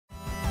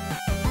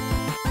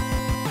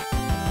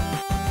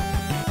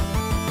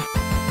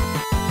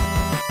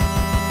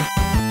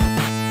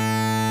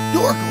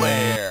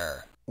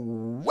DorkLair.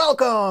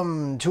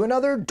 Welcome to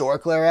another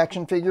DorkLair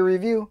action figure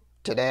review.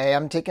 Today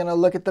I'm taking a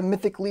look at the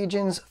Mythic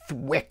Legions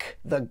Thwikk,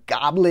 the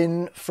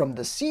Goblin from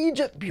the Siege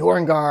at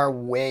Bjorngar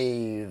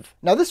wave.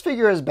 Now this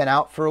figure has been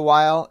out for a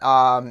while.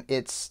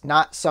 It's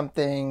not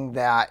something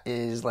that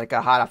is like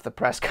a hot off the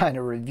press kind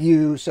of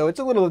review, so it's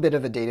a little bit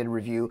of a dated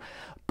review.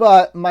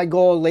 But my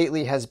goal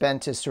lately has been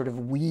to sort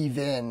of weave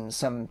in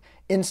some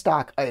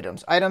in-stock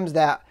items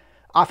that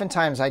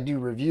oftentimes I do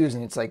reviews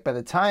and it's like by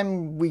the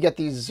time we get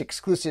these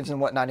exclusives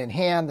and whatnot in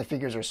hand, the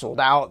figures are sold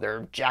out,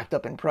 they're jacked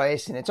up in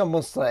price, and it's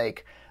almost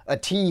like a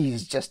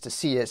tease just to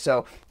see it.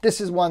 So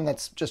this is one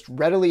that's just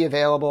readily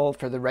available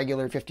for the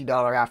regular $50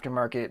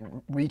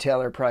 aftermarket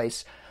retailer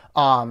price.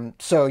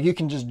 So you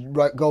can just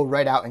go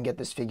right out and get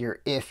this figure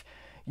if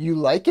you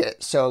like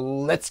it. So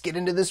let's get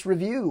into this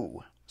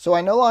review. So I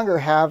no longer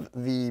have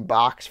the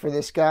box for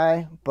this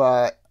guy,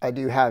 but I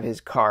do have his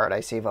card.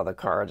 I save all the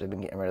cards. I've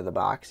been getting rid of the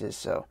boxes,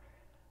 so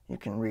you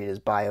can read his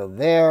bio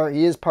there.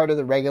 He is part of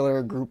the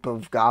regular group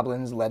of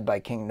goblins led by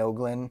King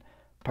Noglin,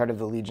 part of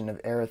the Legion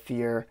of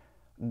Arethyr.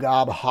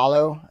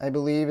 Gobhollow, I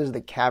believe, is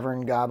the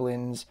Cavern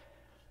Goblins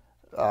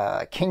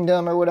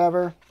kingdom or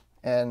whatever.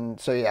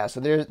 And so yeah, so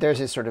there's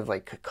his sort of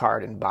like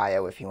card and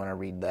bio if you want to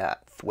read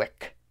that.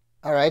 Thwikk.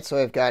 All right, so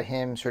I've got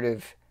him sort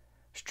of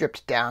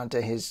stripped down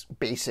to his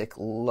basic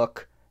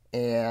look,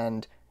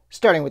 and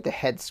starting with the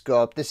head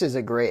sculpt. This is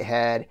a great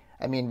head.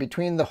 I mean,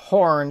 between the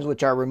horns,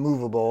 which are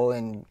removable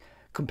and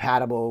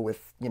compatible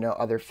with, you know,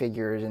 other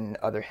figures and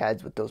other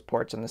heads with those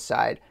ports on the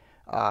side,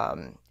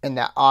 and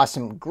that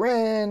awesome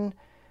grin,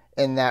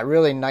 and that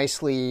really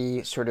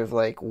nicely sort of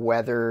like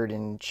weathered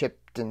and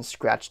chipped and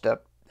scratched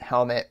up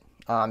helmet.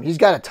 He's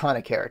got a ton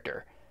of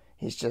character.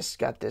 He's just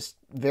got this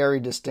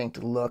very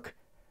distinct look.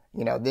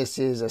 You know, this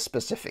is a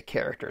specific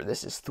character.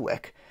 This is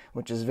Thwikk,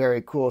 which is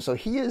very cool. So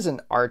he is an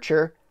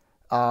archer.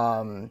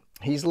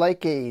 He's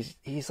like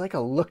a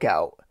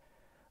lookout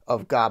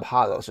of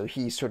Gobhollow. So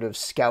he sort of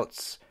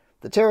scouts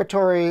the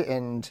territory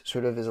and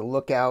sort of is a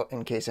lookout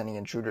in case any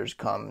intruders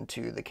come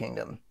to the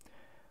kingdom.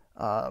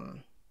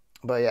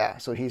 But yeah,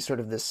 so he's sort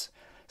of this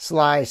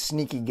sly,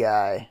 sneaky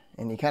guy,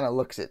 and he kind of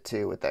looks it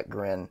too with that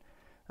grin.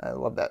 I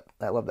love that.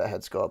 I love that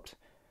head sculpt.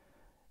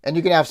 And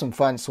you can have some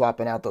fun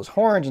swapping out those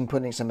horns and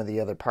putting some of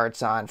the other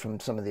parts on from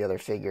some of the other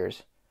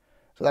figures.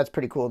 So that's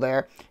pretty cool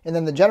there. And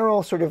then the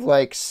general sort of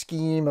like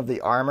scheme of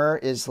the armor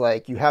is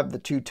like you have the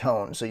two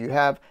tones. So you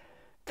have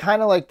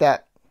kind of like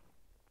that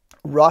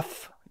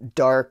rough,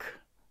 dark,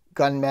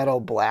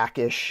 gunmetal,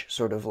 blackish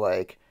sort of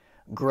like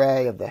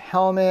gray of the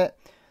helmet.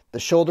 The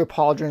shoulder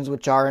pauldrons,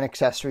 which are an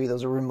accessory,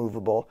 those are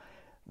removable.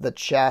 The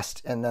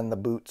chest, and then the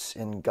boots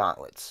and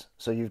gauntlets.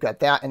 So you've got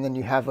that, and then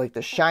you have like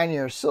the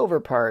shinier silver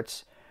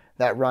parts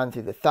that run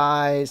through the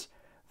thighs,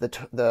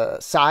 the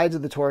sides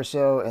of the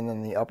torso, and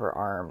then the upper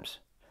arms.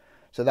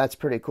 So that's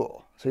pretty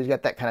cool. So he's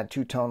got that kind of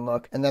two-tone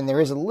look. And then there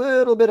is a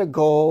little bit of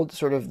gold,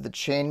 sort of the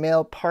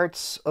chainmail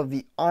parts of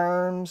the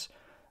arms,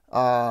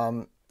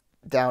 down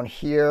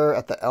here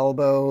at the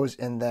elbows,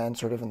 and then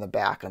sort of in the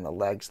back on the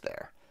legs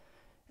there.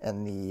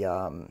 And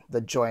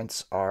the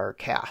joints are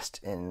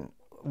cast in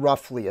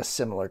roughly a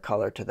similar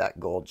color to that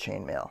gold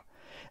chainmail.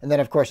 And then,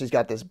 of course, he's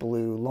got this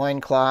blue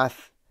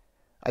loincloth.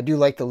 I do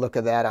like the look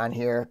of that on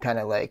here, kind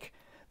of like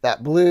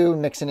that blue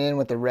mixing in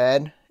with the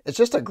red. It's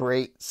just a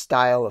great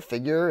style of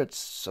figure.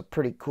 It's a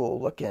pretty cool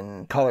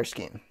looking color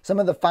scheme. Some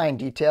of the fine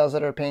details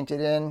that are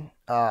painted in,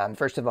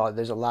 first of all,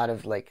 there's a lot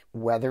of like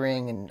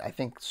weathering and I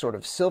think sort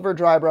of silver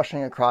dry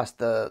brushing across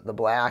the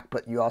black,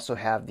 but you also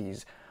have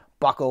these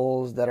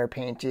buckles that are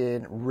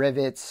painted,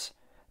 rivets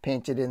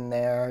painted in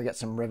there. You got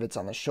some rivets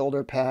on the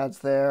shoulder pads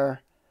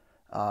there.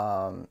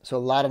 So a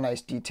lot of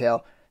nice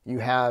detail. You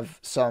have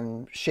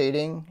some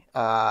shading.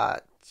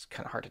 It's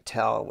kind of hard to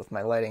tell with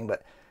my lighting,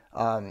 but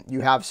you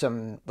have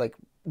some like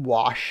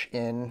wash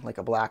in, like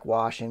a black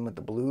wash in with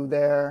the blue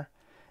there.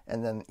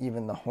 And then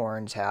even the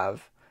horns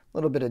have a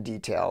little bit of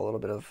detail, a little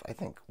bit of, I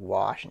think,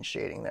 wash and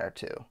shading there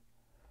too.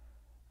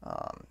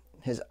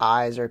 His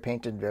eyes are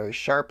painted very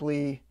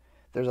sharply.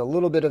 There's a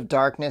little bit of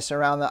darkness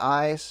around the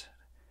eyes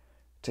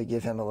to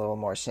give him a little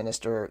more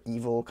sinister,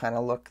 evil kind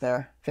of look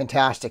there.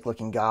 Fantastic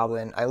looking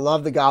goblin. I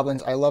love the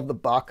goblins. I love the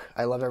buck.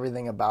 I love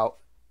everything about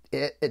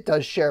it. It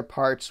does share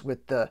parts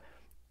with the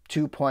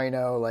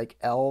 2.0 like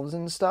elves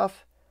and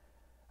stuff.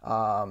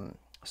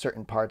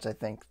 Certain parts I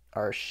think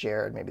are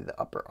shared, maybe the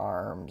upper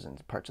arms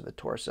and parts of the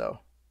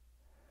torso.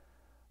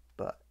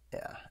 But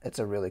yeah, it's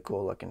a really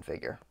cool looking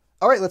figure.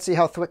 All right, let's see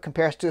how Thwikk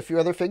compares to a few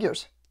other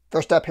figures.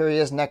 First up, here he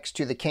is next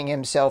to the king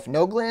himself,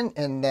 Noglin,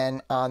 and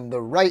then on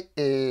the right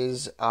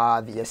is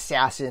the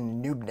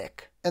assassin,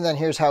 Nubnik. And then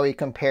here's how he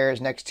compares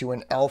next to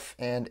an elf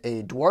and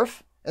a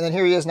dwarf. And then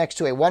here he is next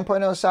to a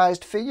 1.0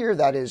 sized figure,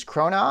 that is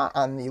Krona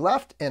on the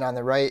left, and on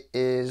the right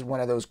is one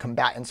of those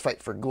Combatants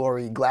Fight for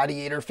Glory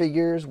gladiator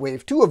figures,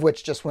 wave 2 of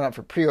which just went up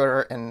for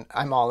pre-order, and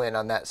I'm all in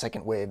on that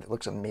second wave. It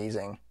looks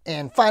amazing.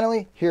 And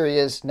finally, here he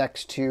is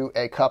next to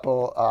a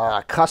couple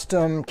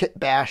custom kit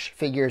bash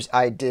figures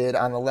I did.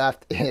 On the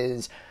left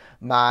is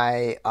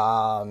my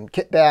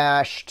kit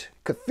bashed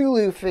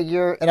Cthulhu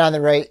figure, and on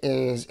the right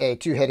is a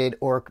two-headed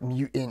orc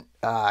mutant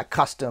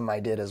custom I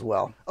did as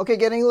well. Okay,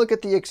 getting a look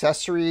at the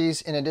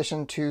accessories. In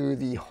addition to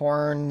the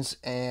horns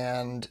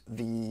and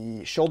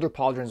the shoulder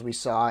pauldrons we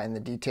saw in the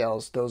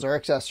details, those are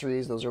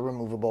accessories, those are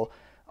removable.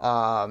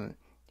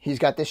 He's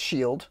got this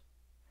shield,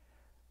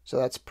 so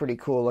that's a pretty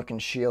cool looking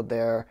shield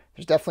there.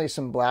 There's definitely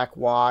some black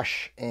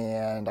wash,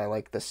 and I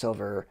like the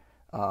silver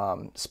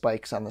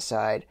spikes on the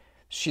side.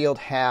 Shield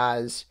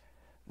has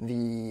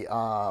the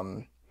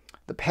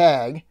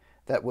peg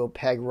that will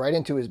peg right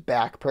into his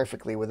back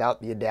perfectly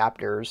without the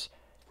adapters,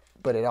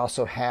 but it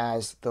also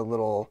has the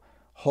little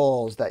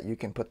holes that you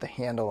can put the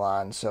handle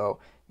on, so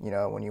you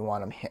know when you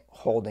want him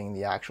holding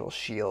the actual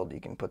shield, you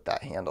can put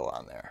that handle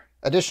on there.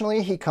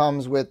 Additionally, he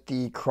comes with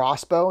the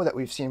crossbow that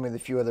we've seen with a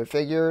few other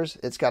figures.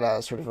 It's got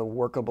a sort of a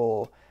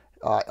workable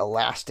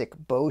elastic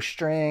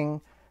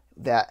bowstring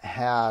that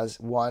has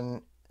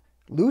one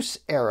loose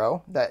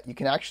arrow that you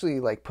can actually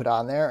like put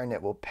on there, and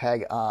it will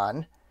peg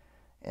on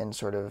and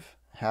sort of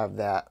have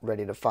that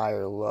ready to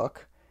fire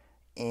look.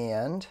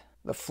 And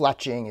the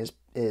fletching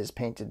is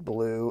painted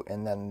blue,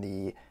 and then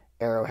the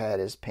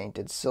arrowhead is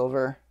painted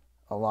silver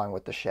along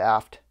with the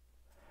shaft.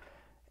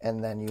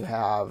 And then you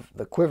have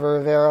the quiver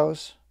of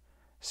arrows,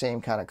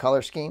 same kind of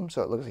color scheme,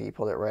 so it looks like he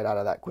pulled it right out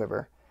of that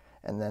quiver.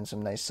 And then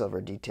some nice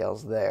silver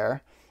details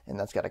there. And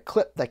that's got a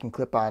clip that can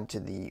clip onto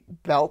the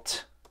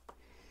belt.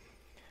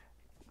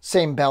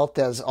 Same belt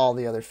as all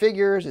the other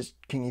figures. It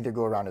can either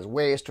go around his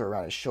waist or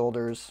around his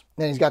shoulders.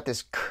 Then he's got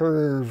this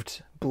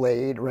curved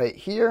blade right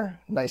here.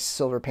 Nice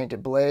silver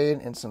painted blade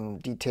and some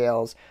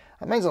details.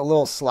 Mine's a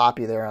little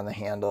sloppy there on the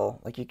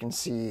handle. Like you can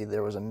see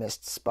there was a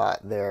missed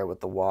spot there with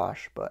the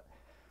wash, but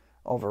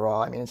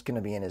overall, I mean, it's going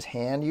to be in his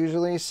hand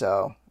usually,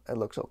 so it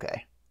looks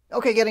okay.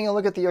 Okay, getting a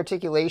look at the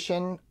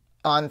articulation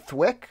on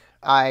Thwikk.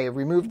 I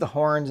removed the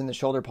horns and the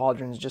shoulder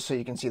pauldrons just so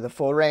you can see the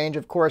full range.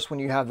 Of course, when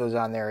you have those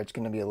on there, it's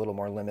going to be a little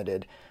more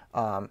limited.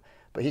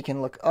 But he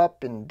can look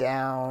up and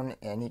down,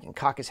 and he can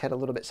cock his head a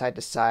little bit side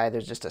to side.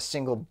 There's just a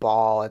single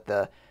ball at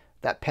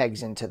that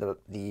pegs into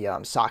the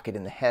socket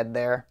in the head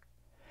there.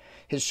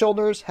 His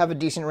shoulders have a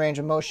decent range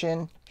of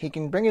motion. He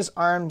can bring his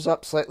arms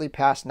up slightly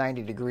past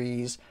 90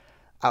 degrees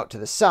out to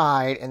the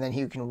side, and then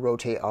he can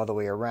rotate all the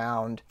way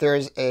around.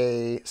 There's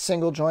a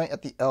single joint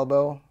at the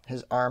elbow.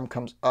 His arm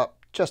comes up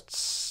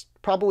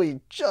probably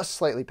just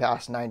slightly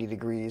past 90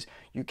 degrees.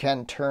 You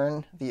can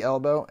turn the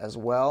elbow as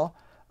well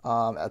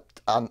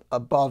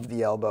above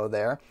the elbow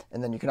there,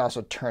 and then you can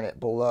also turn it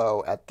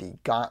below at the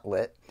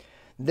gauntlet.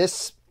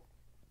 This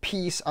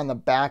piece on the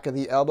back of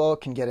the elbow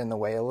can get in the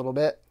way a little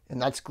bit,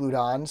 and that's glued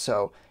on,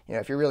 so you know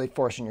if you're really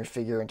forcing your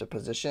figure into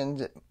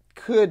positions, it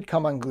could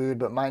come unglued,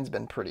 but mine's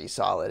been pretty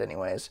solid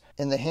anyways.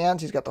 In the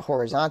hands, he's got the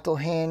horizontal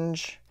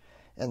hinge,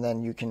 and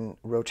then you can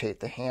rotate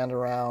the hand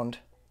around.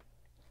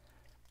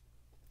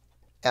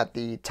 At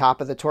the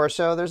top of the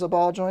torso, there's a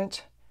ball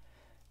joint.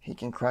 He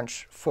can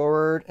crunch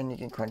forward and he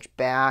can crunch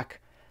back.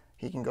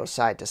 He can go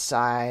side to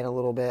side a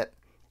little bit.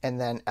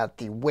 And then at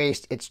the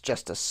waist, it's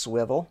just a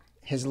swivel.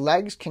 His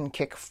legs can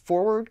kick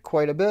forward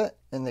quite a bit,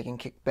 and they can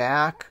kick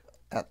back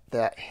at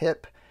that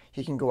hip.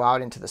 He can go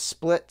out into the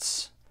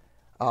splits.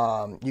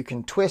 You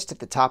can twist at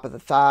the top of the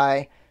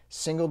thigh.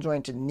 Single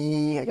jointed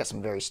knee. I got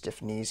some very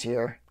stiff knees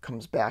here.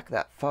 Comes back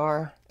that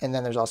far. And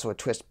then there's also a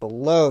twist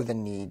below the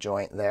knee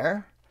joint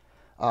there.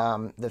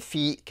 The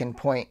feet can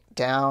point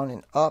down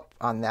and up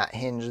on that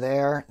hinge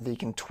there. They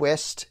can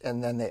twist,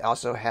 and then they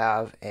also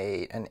have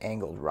an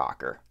angled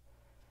rocker.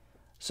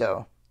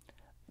 So,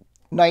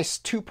 nice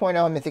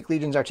 2.0 Mythic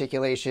Legions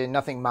articulation.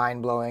 Nothing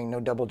mind-blowing. No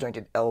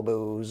double-jointed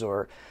elbows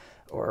or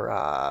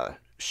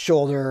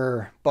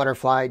shoulder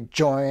butterfly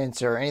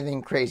joints or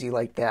anything crazy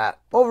like that.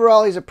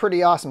 Overall, he's a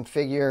pretty awesome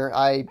figure.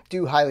 I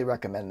do highly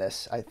recommend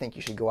this. I think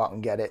you should go out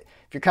and get it.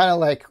 If you're kind of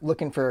like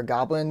looking for a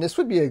goblin, this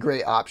would be a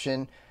great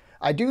option.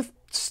 I do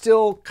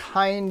still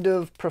kind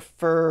of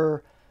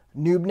prefer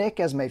Noobnik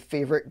as my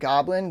favorite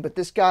goblin, but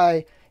this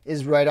guy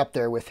is right up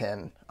there with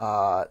him.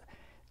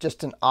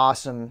 Just an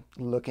awesome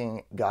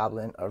looking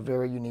goblin, a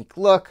very unique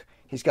look.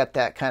 He's got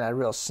that kind of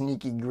real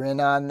sneaky grin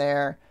on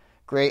there.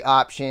 Great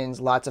options,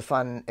 lots of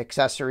fun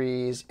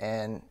accessories,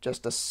 and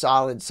just a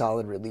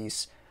solid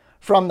release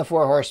from the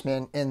Four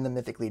Horsemen in the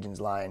Mythic Legions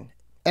line.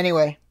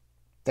 Anyway,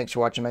 thanks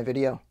for watching my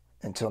video.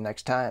 Until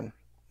next time,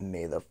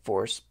 may the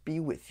Force be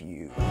with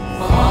you.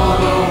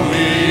 Follow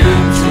me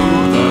into